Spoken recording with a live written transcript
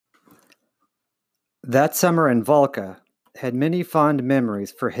That summer in Valka had many fond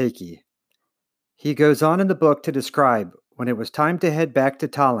memories for Heikki. He goes on in the book to describe when it was time to head back to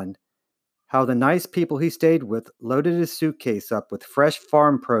Tallinn, how the nice people he stayed with loaded his suitcase up with fresh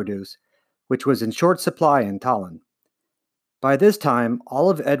farm produce, which was in short supply in Tallinn. By this time, all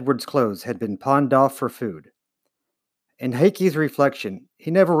of Edward's clothes had been pawned off for food. In Heikki's reflection,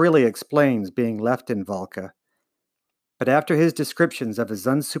 he never really explains being left in Valka, but after his descriptions of his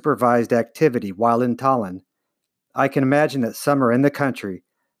unsupervised activity while in Tallinn, I can imagine that summer in the country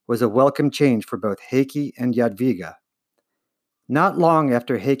was a welcome change for both Heikki and Jadwiga. Not long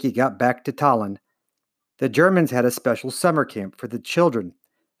after Heikki got back to Tallinn, the Germans had a special summer camp for the children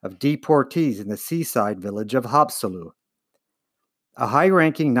of deportees in the seaside village of Haapsalu. A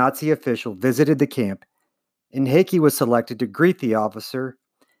high-ranking Nazi official visited the camp, and Heikki was selected to greet the officer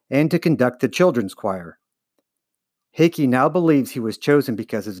and to conduct the children's choir. Heikki now believes he was chosen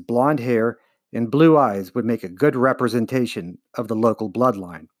because his blonde hair and blue eyes would make a good representation of the local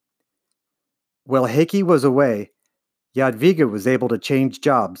bloodline. While Heikki was away, Jadwiga was able to change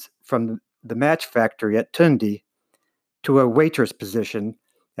jobs from the match factory at Tundi to a waitress position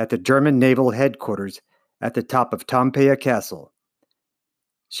at the German naval headquarters at the top of Tampere Castle.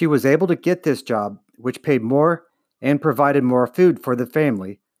 She was able to get this job, which paid more and provided more food for the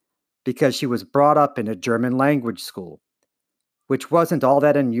family, because she was brought up in a German language school, which wasn't all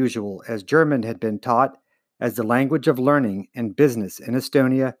that unusual as German had been taught as the language of learning and business in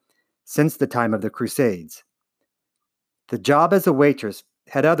Estonia since the time of the Crusades. The job as a waitress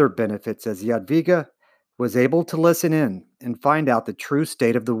had other benefits as Jadwiga was able to listen in and find out the true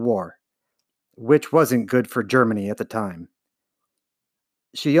state of the war, which wasn't good for Germany at the time.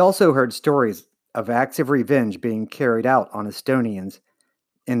 She also heard stories of acts of revenge being carried out on Estonians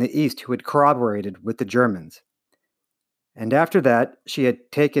in the East who had cooperated with the Germans. And after that, she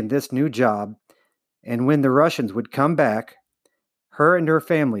had taken this new job, and when the Russians would come back, her and her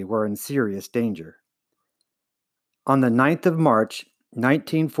family were in serious danger. On the 9th of March,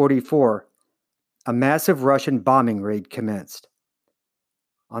 1944, a massive Russian bombing raid commenced.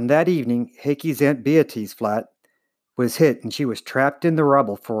 On that evening, Heikki's Aunt Beatrice's flat was hit and she was trapped in the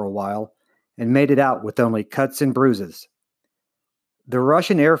rubble for a while and made it out with only cuts and bruises. The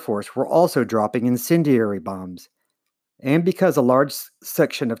Russian Air Force were also dropping incendiary bombs, and because a large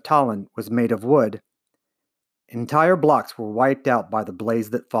section of Tallinn was made of wood, entire blocks were wiped out by the blaze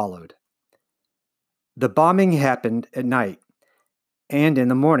that followed. The bombing happened at night, and in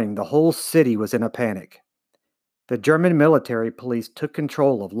the morning the whole city was in a panic. The German military police took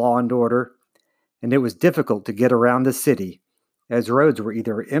control of law and order, and it was difficult to get around the city, as roads were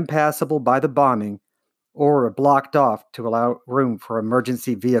either impassable by the bombing or were blocked off to allow room for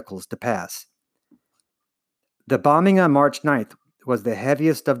emergency vehicles to pass. The bombing on March 9th was the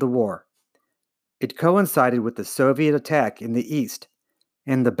heaviest of the war. It coincided with the Soviet attack in the east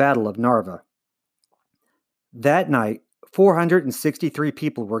and the Battle of Narva. That night, 463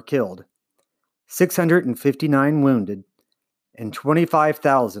 people were killed, 659 wounded, and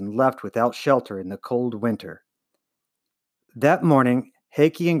 25,000 left without shelter in the cold winter. That morning,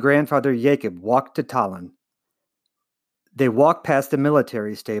 Heikki and grandfather Jacob walked to Tallinn. They walked past the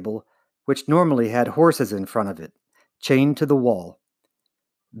military stable, which normally had horses in front of it, chained to the wall.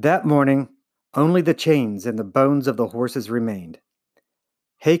 That morning, only the chains and the bones of the horses remained.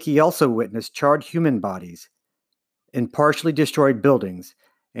 Heikki also witnessed charred human bodies and partially destroyed buildings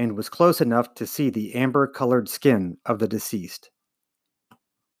and was close enough to see the amber-colored skin of the deceased.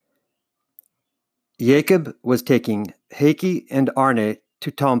 Jacob was taking Heikki and Arne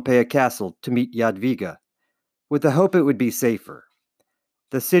to Tampere Castle to meet Jadwiga, with the hope it would be safer.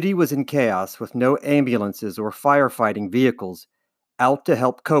 The city was in chaos with no ambulances or firefighting vehicles out to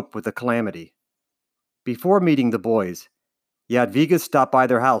help cope with the calamity. Before meeting the boys, Jadwiga stopped by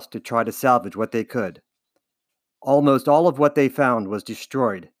their house to try to salvage what they could. Almost all of what they found was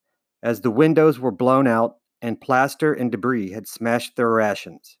destroyed, as the windows were blown out and plaster and debris had smashed their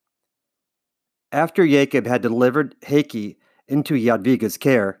rations. After Jacob had delivered Heikki into Jadwiga's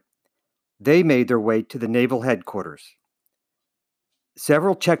care, they made their way to the naval headquarters.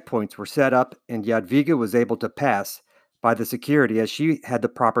 Several checkpoints were set up, and Jadwiga was able to pass by the security as she had the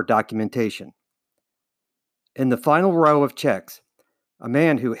proper documentation. In the final row of checks, a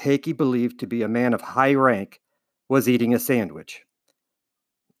man who Heikki believed to be a man of high rank was eating a sandwich.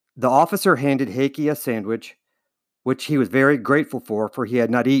 The officer handed Heikki a sandwich, which he was very grateful for he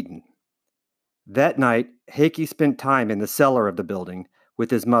had not eaten. That night, Heikki spent time in the cellar of the building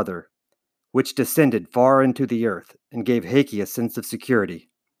with his mother, which descended far into the earth and gave Heikki a sense of security.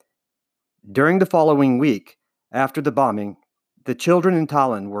 During the following week, after the bombing, The children in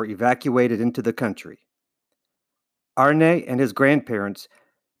Tallinn were evacuated into the country. Arne and his grandparents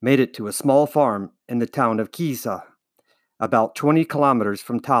made it to a small farm in the town of Kiisa, about 20 kilometers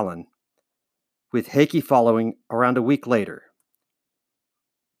from Tallinn, with Heikki following around a week later.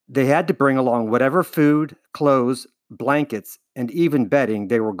 They had to bring along whatever food, clothes, blankets, and even bedding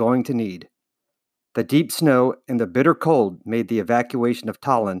they were going to need. The deep snow and the bitter cold made the evacuation of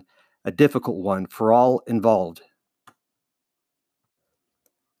Tallinn a difficult one for all involved.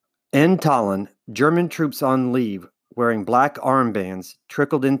 In Tallinn, German troops on leave wearing black armbands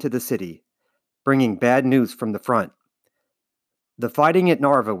trickled into the city, bringing bad news from the front. The fighting at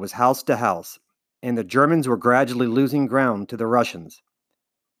Narva was house to house, and the Germans were gradually losing ground to the Russians.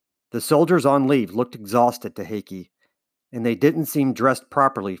 The soldiers on leave looked exhausted to Heikki, and they didn't seem dressed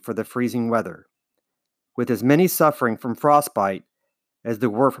properly for the freezing weather, with as many suffering from frostbite as there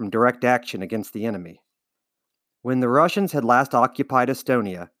were from direct action against the enemy. When the Russians had last occupied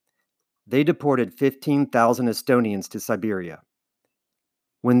Estonia, they deported 15,000 Estonians to Siberia.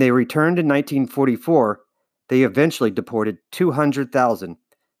 When they returned in 1944, they eventually deported 200,000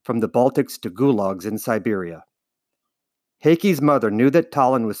 from the Baltics to gulags in Siberia. Heikki's mother knew that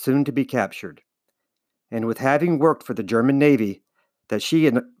Tallinn was soon to be captured, and with having worked for the German Navy, that she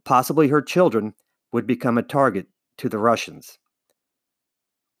and possibly her children would become a target to the Russians.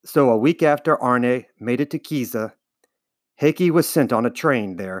 So a week after Arne made it to Kiisa, Heikki was sent on a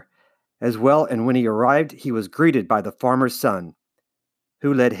train there as well, and when he arrived, he was greeted by the farmer's son,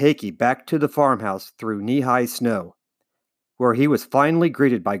 who led Heikki back to the farmhouse through knee-high snow, where he was finally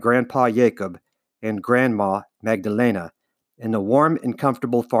greeted by Grandpa Jacob and Grandma Magdalena in a warm and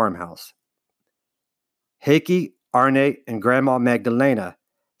comfortable farmhouse. Heikki, Arne, and Grandma Magdalena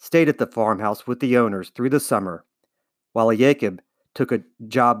stayed at the farmhouse with the owners through the summer, while Jacob took a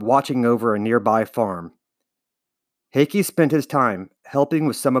job watching over a nearby farm. Heikki spent his time helping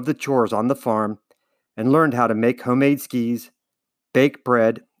with some of the chores on the farm and learned how to make homemade skis, bake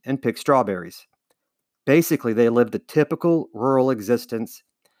bread, and pick strawberries. Basically, they lived a typical rural existence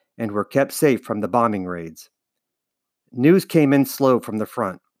and were kept safe from the bombing raids. News came in slow from the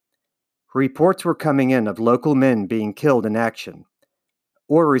front. Reports were coming in of local men being killed in action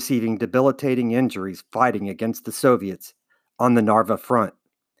or receiving debilitating injuries fighting against the Soviets on the Narva front.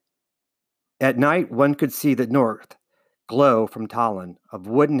 At night, one could see the north glow from Tallinn of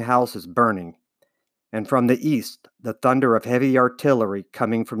wooden houses burning, and from the east, the thunder of heavy artillery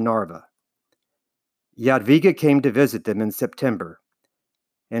coming from Narva. Jadwiga came to visit them in September,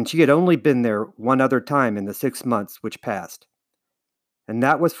 and she had only been there one other time in the 6 months which passed, and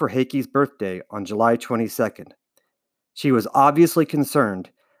that was for Heikki's birthday on July 22nd. She was obviously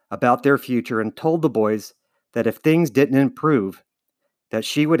concerned about their future and told the boys that if things didn't improve, that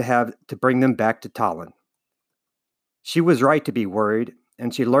she would have to bring them back to Tallinn. She was right to be worried,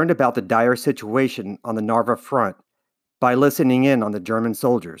 and she learned about the dire situation on the Narva front by listening in on the German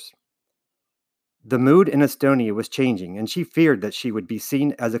soldiers. The mood in Estonia was changing, and she feared that she would be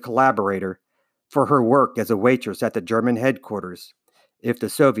seen as a collaborator for her work as a waitress at the German headquarters if the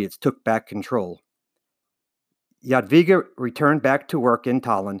Soviets took back control. Jadwiga returned back to work in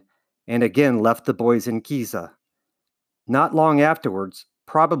Tallinn and again left the boys in Kiisa. Not long afterwards,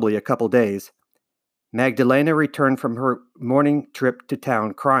 probably a couple days, Magdalena returned from her morning trip to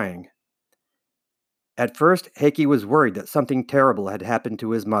town crying. At first, Heikki was worried that something terrible had happened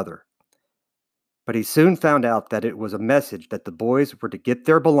to his mother. But he soon found out that it was a message that the boys were to get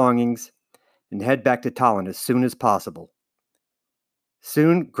their belongings and head back to Tallinn as soon as possible.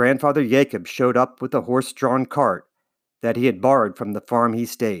 Soon, Grandfather Jacob showed up with a horse-drawn cart that he had borrowed from the farm he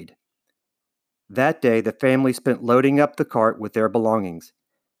stayed. That day, the family spent loading up the cart with their belongings,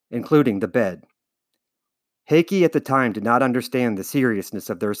 including the bed. Heikki at the time did not understand the seriousness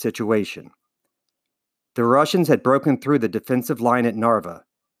of their situation. The Russians had broken through the defensive line at Narva,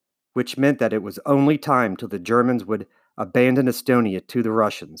 which meant that it was only time till the Germans would abandon Estonia to the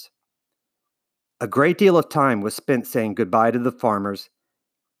Russians. A great deal of time was spent saying goodbye to the farmers,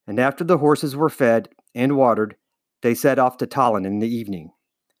 and after the horses were fed and watered, they set off to Tallinn in the evening.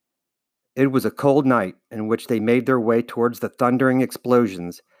 It was a cold night in which they made their way towards the thundering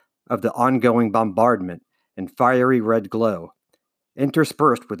explosions of the ongoing bombardment and fiery red glow,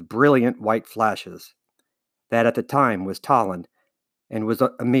 interspersed with brilliant white flashes. That at the time was Tallinn and was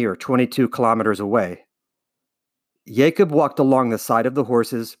a mere 22 kilometers away. Jacob walked along the side of the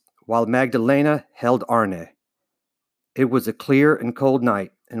horses while Magdalena held Arne. It was a clear and cold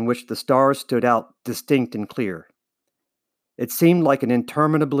night in which the stars stood out distinct and clear. It seemed like an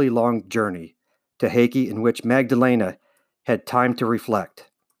interminably long journey to Heikki in which Magdalena had time to reflect.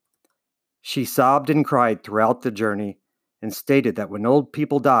 She sobbed and cried throughout the journey, and stated that when old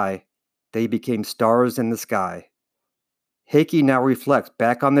people die, they became stars in the sky. Heike now reflects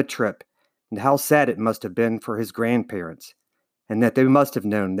back on the trip and how sad it must have been for his grandparents, and that they must have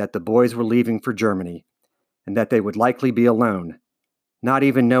known that the boys were leaving for Germany, and that they would likely be alone, not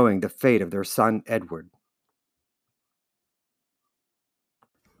even knowing the fate of their son Edward.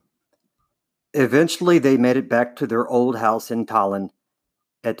 Eventually, they made it back to their old house in Tallinn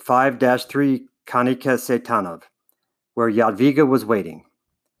at 5-3 Kanike Setanov, where Jadwiga was waiting.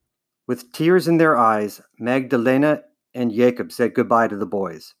 With tears in their eyes, Magdalena and Jacob said goodbye to the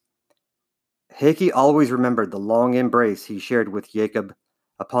boys. Heike always remembered the long embrace he shared with Jacob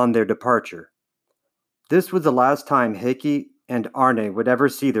upon their departure. This was the last time Heike and Arne would ever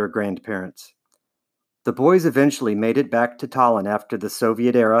see their grandparents. The boys eventually made it back to Tallinn after the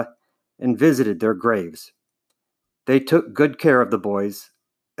Soviet era and visited their graves. They took good care of the boys,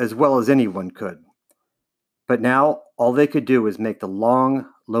 as well as anyone could. But now, all they could do was make the long,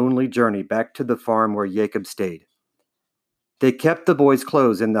 lonely journey back to the farm where Jacob stayed. They kept the boys'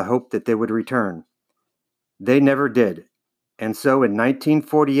 clothes in the hope that they would return. They never did, and so in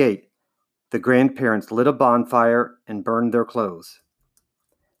 1948, the grandparents lit a bonfire and burned their clothes.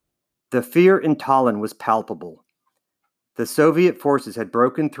 The fear in Tallinn was palpable. The Soviet forces had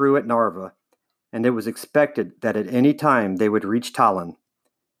broken through at Narva, and it was expected that at any time they would reach Tallinn.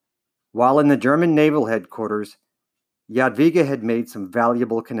 While in the German naval headquarters, Jadwiga had made some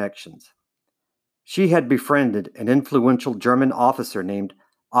valuable connections. She had befriended an influential German officer named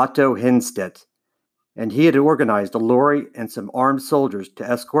Otto Henstedt, and he had organized a lorry and some armed soldiers to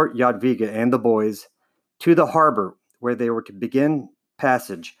escort Jadwiga and the boys to the harbor where they were to begin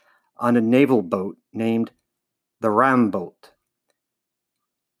passage on a naval boat named the Ram boat.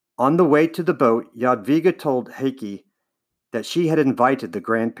 On the way to the boat, Jadwiga told Heike that she had invited the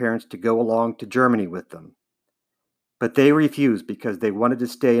grandparents to go along to Germany with them. But they refused because they wanted to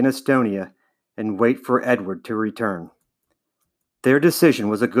stay in Estonia and wait for Edward to return. Their decision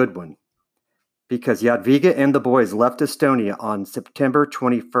was a good one, because Jadwiga and the boys left Estonia on September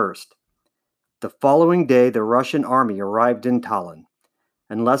 21st. The following day, the Russian army arrived in Tallinn,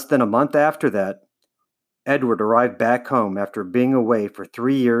 and less than a month after that, Edward arrived back home after being away for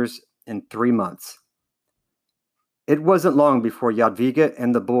 3 years and 3 months. It wasn't long before Jadwiga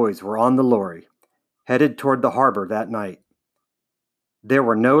and the boys were on the lorry, headed toward the harbor that night. There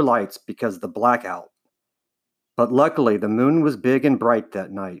were no lights because of the blackout, but luckily the moon was big and bright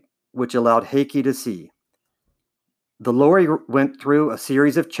that night, which allowed Heike to see. The lorry went through a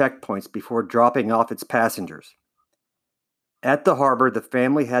series of checkpoints before dropping off its passengers. At the harbor, the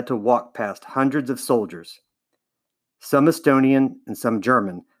family had to walk past hundreds of soldiers, some Estonian and some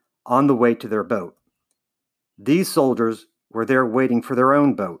German, on the way to their boat. These soldiers were there waiting for their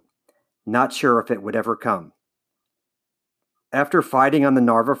own boat, not sure if it would ever come. After fighting on the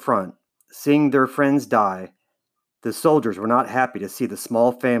Narva front, seeing their friends die, the soldiers were not happy to see the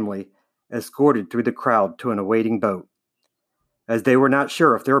small family escorted through the crowd to an awaiting boat, as they were not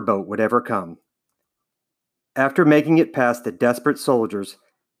sure if their boat would ever come. After making it past the desperate soldiers,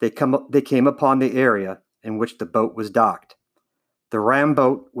 they came upon the area in which the boat was docked. The Ram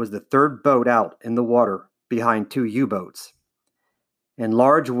boat was the third boat out in the water behind 2 U-boats, and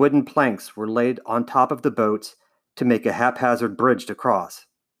large wooden planks were laid on top of the boats to make a haphazard bridge to cross.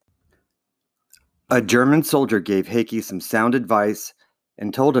 A German soldier gave Heike some sound advice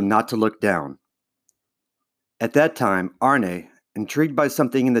and told him not to look down. At that time, Arne, intrigued by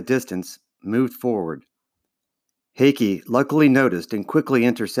something in the distance, moved forward. Heike luckily noticed and quickly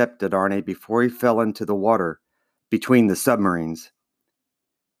intercepted Arne before he fell into the water between the submarines.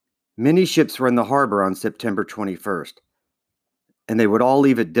 Many ships were in the harbor on September 21st, and they would all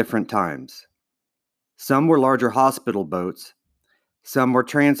leave at different times. Some were larger hospital boats, some were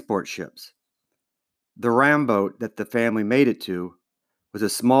transport ships. The Ram boat that the family made it to was a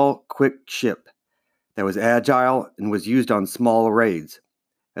small, quick ship that was agile and was used on small raids,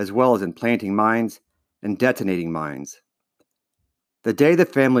 as well as in planting mines and detonating mines. The day the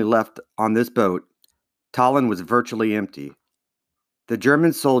family left on this boat, Tallinn was virtually empty. The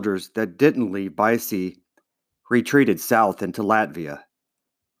German soldiers that didn't leave by sea retreated south into Latvia.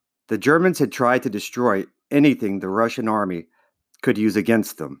 The Germans had tried to destroy anything the Russian army could use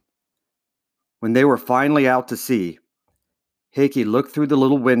against them. When they were finally out to sea, Heike looked through the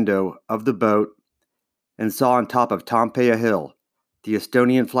little window of the boat and saw on top of Toompea Hill the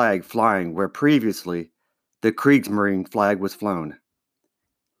Estonian flag flying where previously the Kriegsmarine flag was flown.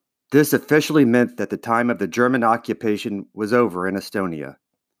 This officially meant that the time of the German occupation was over in Estonia.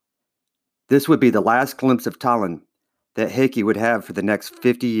 This would be the last glimpse of Tallinn that Heike would have for the next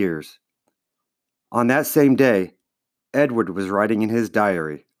 50 years. On that same day, Edward was writing in his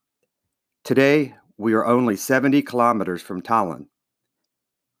diary, "Today, we are only 70 kilometers from Tallinn."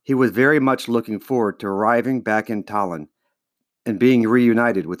 He was very much looking forward to arriving back in Tallinn and being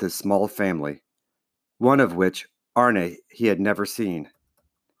reunited with his small family, one of which, Arne, he had never seen.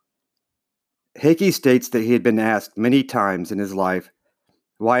 Heikki states that he had been asked many times in his life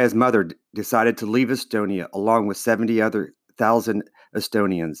why his mother decided to leave Estonia along with 70 other thousand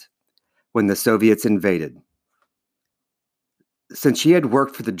Estonians when the Soviets invaded. Since she had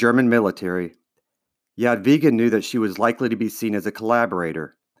worked for the German military, Jadwiga knew that she was likely to be seen as a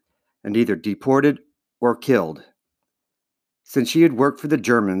collaborator and either deported or killed. Since she had worked for the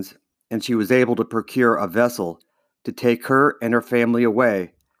Germans and she was able to procure a vessel to take her and her family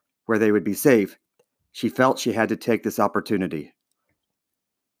away where they would be safe, she felt she had to take this opportunity.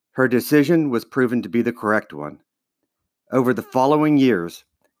 Her decision was proven to be the correct one. Over the following years,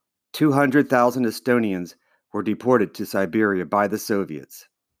 200,000 Estonians were deported to Siberia by the Soviets.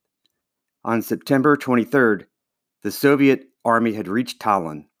 On September 23rd, the Soviet army had reached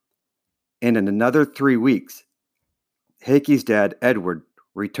Tallinn, and in another 3 weeks, Heikki's dad, Edward,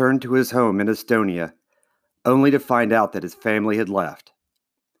 returned to his home in Estonia, only to find out that his family had left.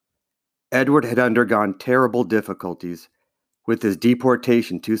 Edward had undergone terrible difficulties with his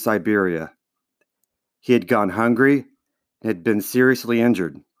deportation to Siberia. He had gone hungry and had been seriously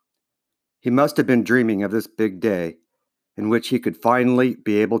injured. He must have been dreaming of this big day in which he could finally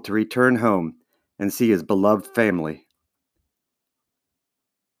be able to return home and see his beloved family.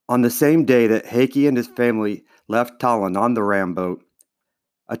 On the same day that Heikki and his family left Tallinn on the ram boat,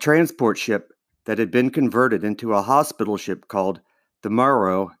 a transport ship that had been converted into a hospital ship called the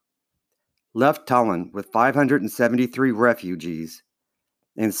Murrow left Tallinn with 573 refugees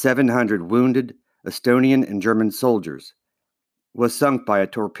and 700 wounded Estonian and German soldiers, was sunk by a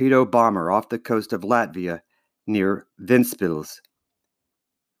torpedo bomber off the coast of Latvia near Ventspils.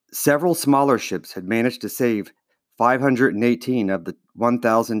 Several smaller ships had managed to save 518 of the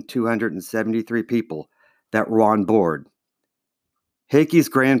 1,273 people that were on board. Heikki's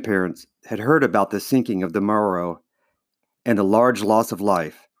grandparents had heard about the sinking of the Murrow and the large loss of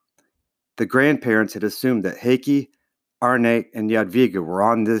life. The grandparents had assumed that Heikki, Arne, and Jadwiga were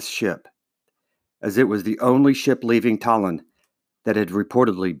on this ship, as it was the only ship leaving Tallinn that had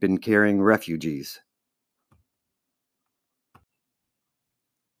reportedly been carrying refugees.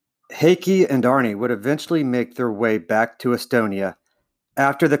 Heikki and Arne would eventually make their way back to Estonia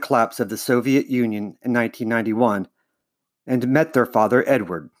after the collapse of the Soviet Union in 1991 and met their father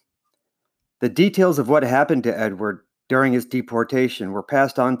Edward. The details of what happened to Edward during his deportation were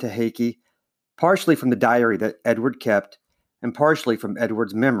passed on to Heikki, partially from the diary that Edward kept and partially from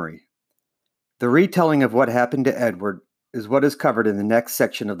Edward's memory. The retelling of what happened to Edward is what is covered in the next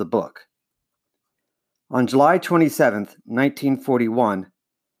section of the book. On July 27, 1941,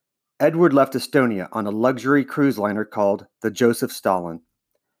 Edward left Estonia on a luxury cruise liner called the Joseph Stalin.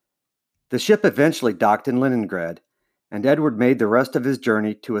 The ship eventually docked in Leningrad, and Edward made the rest of his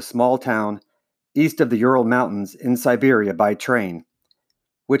journey to a small town east of the Ural Mountains in Siberia by train,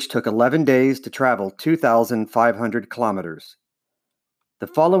 which took 11 days to travel 2,500 kilometers. The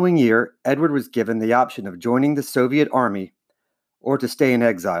following year, Edward was given the option of joining the Soviet army or to stay in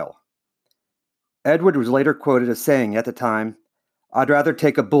exile. Edward was later quoted as saying at the time, "I'd rather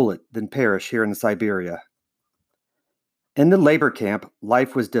take a bullet than perish here in Siberia." In the labor camp,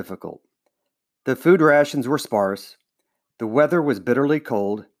 life was difficult. The food rations were sparse, the weather was bitterly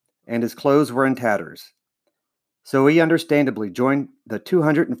cold, and his clothes were in tatters. So he understandably joined the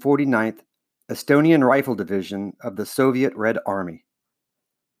 249th Estonian Rifle Division of the Soviet Red Army.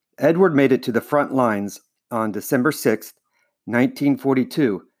 Edward made it to the front lines on December 6,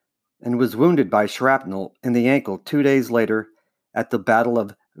 1942, and was wounded by shrapnel in the ankle 2 days later at the Battle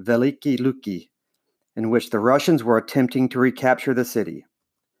of Veliki Luki, in which the Russians were attempting to recapture the city.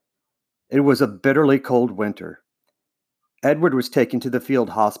 It was a bitterly cold winter. Edward was taken to the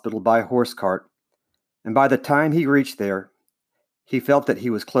field hospital by horse cart, and by the time he reached there, he felt that he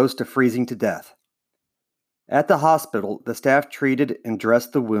was close to freezing to death. At the hospital, the staff treated and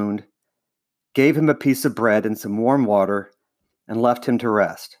dressed the wound, gave him a piece of bread and some warm water, and left him to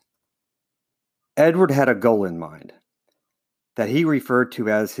rest. Edward had a goal in mind that he referred to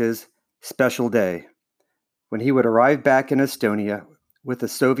as his special day, when he would arrive back in Estonia with the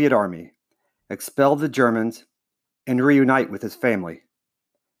Soviet army, expel the Germans, and reunite with his family.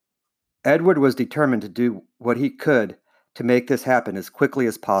 Edward was determined to do what he could to make this happen as quickly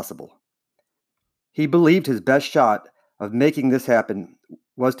as possible. He believed his best shot of making this happen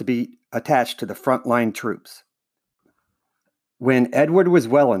was to be attached to the frontline troops. When Edward was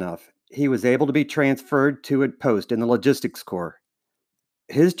well enough, he was able to be transferred to a post in the Logistics Corps.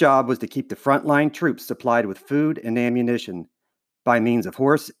 His job was to keep the frontline troops supplied with food and ammunition by means of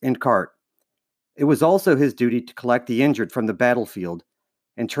horse and cart. It was also his duty to collect the injured from the battlefield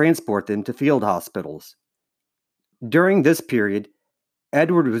and transport them to field hospitals. During this period,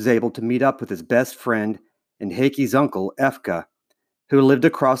 Edward was able to meet up with his best friend and Heikki's uncle, Efka, who lived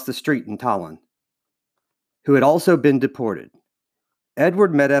across the street in Tallinn, who had also been deported.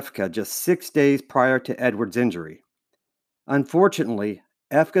 Edward met Efka just 6 days prior to Edward's injury. Unfortunately,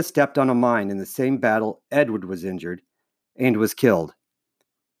 Efka stepped on a mine in the same battle Edward was injured and was killed.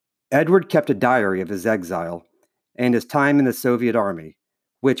 Edward kept a diary of his exile and his time in the Soviet Army,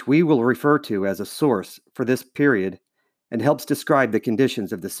 which we will refer to as a source for this period and helps describe the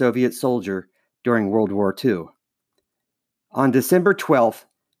conditions of the Soviet soldier during World War II. On December 12,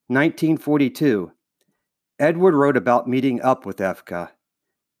 1942, Edward wrote about meeting up with Efka.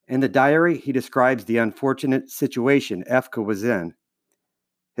 In the diary, he describes the unfortunate situation Efka was in.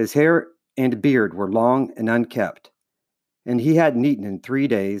 His hair and beard were long and unkempt, and he hadn't eaten in 3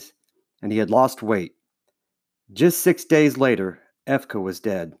 days, and he had lost weight. Just 6 days later, Efka was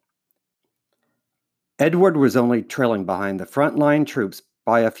dead. Edward was only trailing behind the frontline troops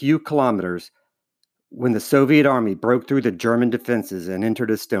by a few kilometers when the Soviet army broke through the German defenses and entered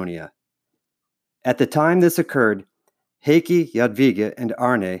Estonia. At the time this occurred, Heikki, Jadwiga, and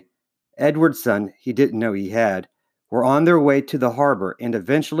Arne, Edward's son he didn't know he had, were on their way to the harbor and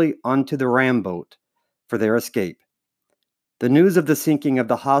eventually onto the ram boat for their escape. The news of the sinking of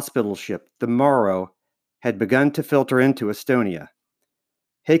the hospital ship, the Morrow, had begun to filter into Estonia.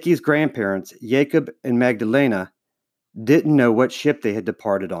 Heikki's grandparents, Jacob and Magdalena, didn't know what ship they had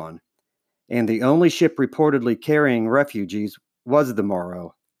departed on, and the only ship reportedly carrying refugees was the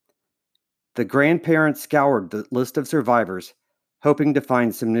Morrow. The grandparents scoured the list of survivors, hoping to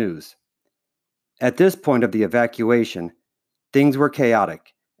find some news. At this point of the evacuation, things were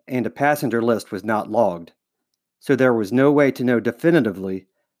chaotic, and a passenger list was not logged, so there was no way to know definitively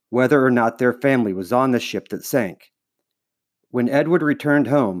whether or not their family was on the ship that sank. When Edward returned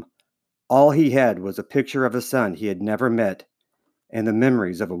home, all he had was a picture of a son he had never met and the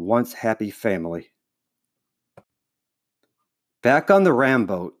memories of a once happy family. Back on the ram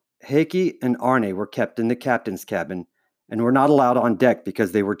boat, Heikki and Arne were kept in the captain's cabin and were not allowed on deck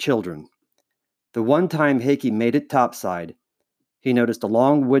because they were children. The one time Heikki made it topside, he noticed a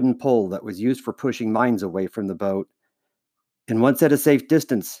long wooden pole that was used for pushing mines away from the boat, and once at a safe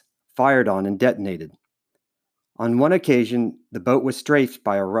distance, fired on and detonated. On one occasion, the boat was strafed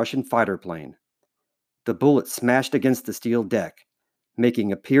by a Russian fighter plane. The bullet smashed against the steel deck,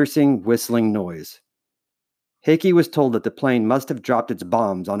 making a piercing, whistling noise. Heikki was told that the plane must have dropped its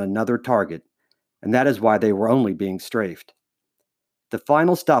bombs on another target, and that is why they were only being strafed. The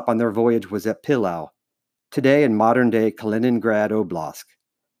final stop on their voyage was at Pillau, today in modern-day Kaliningrad Oblast.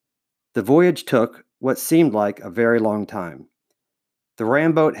 The voyage took what seemed like a very long time. The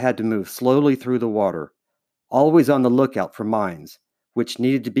ram boat had to move slowly through the water, always on the lookout for mines, which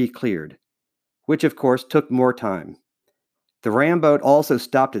needed to be cleared, which of course took more time. The ram boat also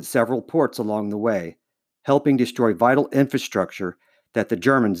stopped at several ports along the way, helping destroy vital infrastructure that the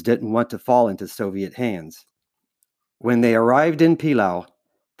Germans didn't want to fall into Soviet hands. When they arrived in Pillau,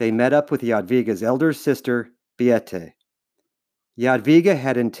 they met up with Jadwiga's elder sister, Beate. Jadwiga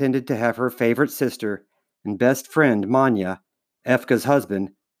had intended to have her favorite sister and best friend, Manya, Efka's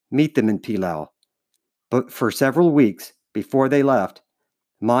husband, meet them in Pillau. But for several weeks before they left,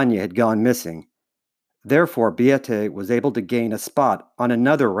 Manya had gone missing. Therefore, Beate was able to gain a spot on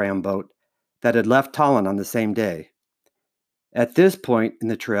another ram boat that had left Tallinn on the same day. At this point in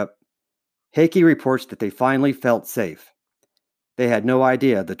the trip, Heikki reports that they finally felt safe. They had no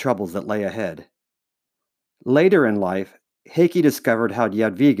idea the troubles that lay ahead. Later in life, Heikki discovered how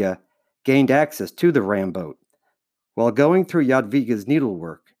Jadwiga gained access to the ram boat. While going through Jadwiga's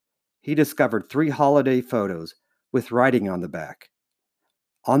needlework, he discovered 3 holiday photos with writing on the back.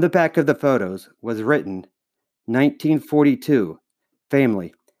 On the back of the photos was written, 1942,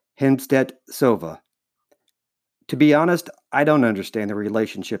 family, Hemstedt Sova. To be honest, I don't understand the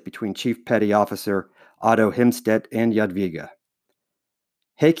relationship between Chief Petty Officer Otto Hemstedt and Jadwiga.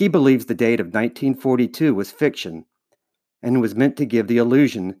 Heikki believes the date of 1942 was fiction and was meant to give the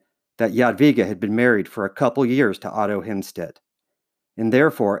illusion that Jadwiga had been married for a couple years to Otto Hemstedt, and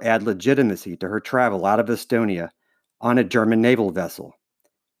therefore add legitimacy to her travel out of Estonia on a German naval vessel.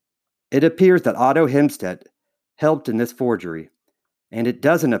 It appears that Otto Hemstedt helped in this forgery, and it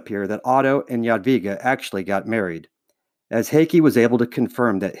doesn't appear that Otto and Jadwiga actually got married, as Heikki was able to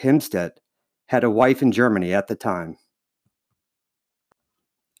confirm that Hemstedt had a wife in Germany at the time.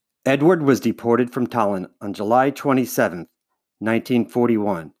 Edward was deported from Tallinn on July 27,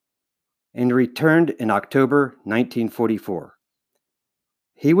 1941, and returned in October 1944.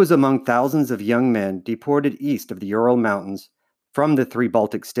 He was among thousands of young men deported east of the Ural Mountains from the three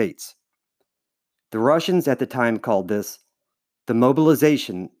Baltic states. The Russians at the time called this the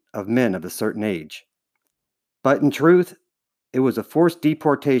mobilization of men of a certain age. But in truth, it was a forced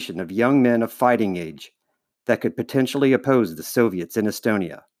deportation of young men of fighting age that could potentially oppose the Soviets in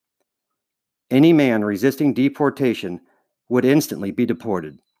Estonia. Any man resisting deportation would instantly be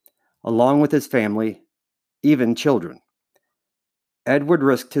deported, along with his family, even children. Edward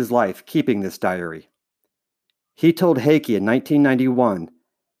risked his life keeping this diary. He told Heikki in 1991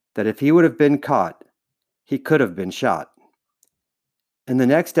 that if he would have been caught, he could have been shot. In the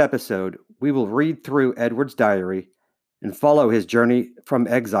next episode, we will read through Edward's diary and follow his journey from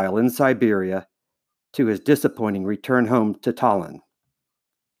exile in Siberia to his disappointing return home to Tallinn.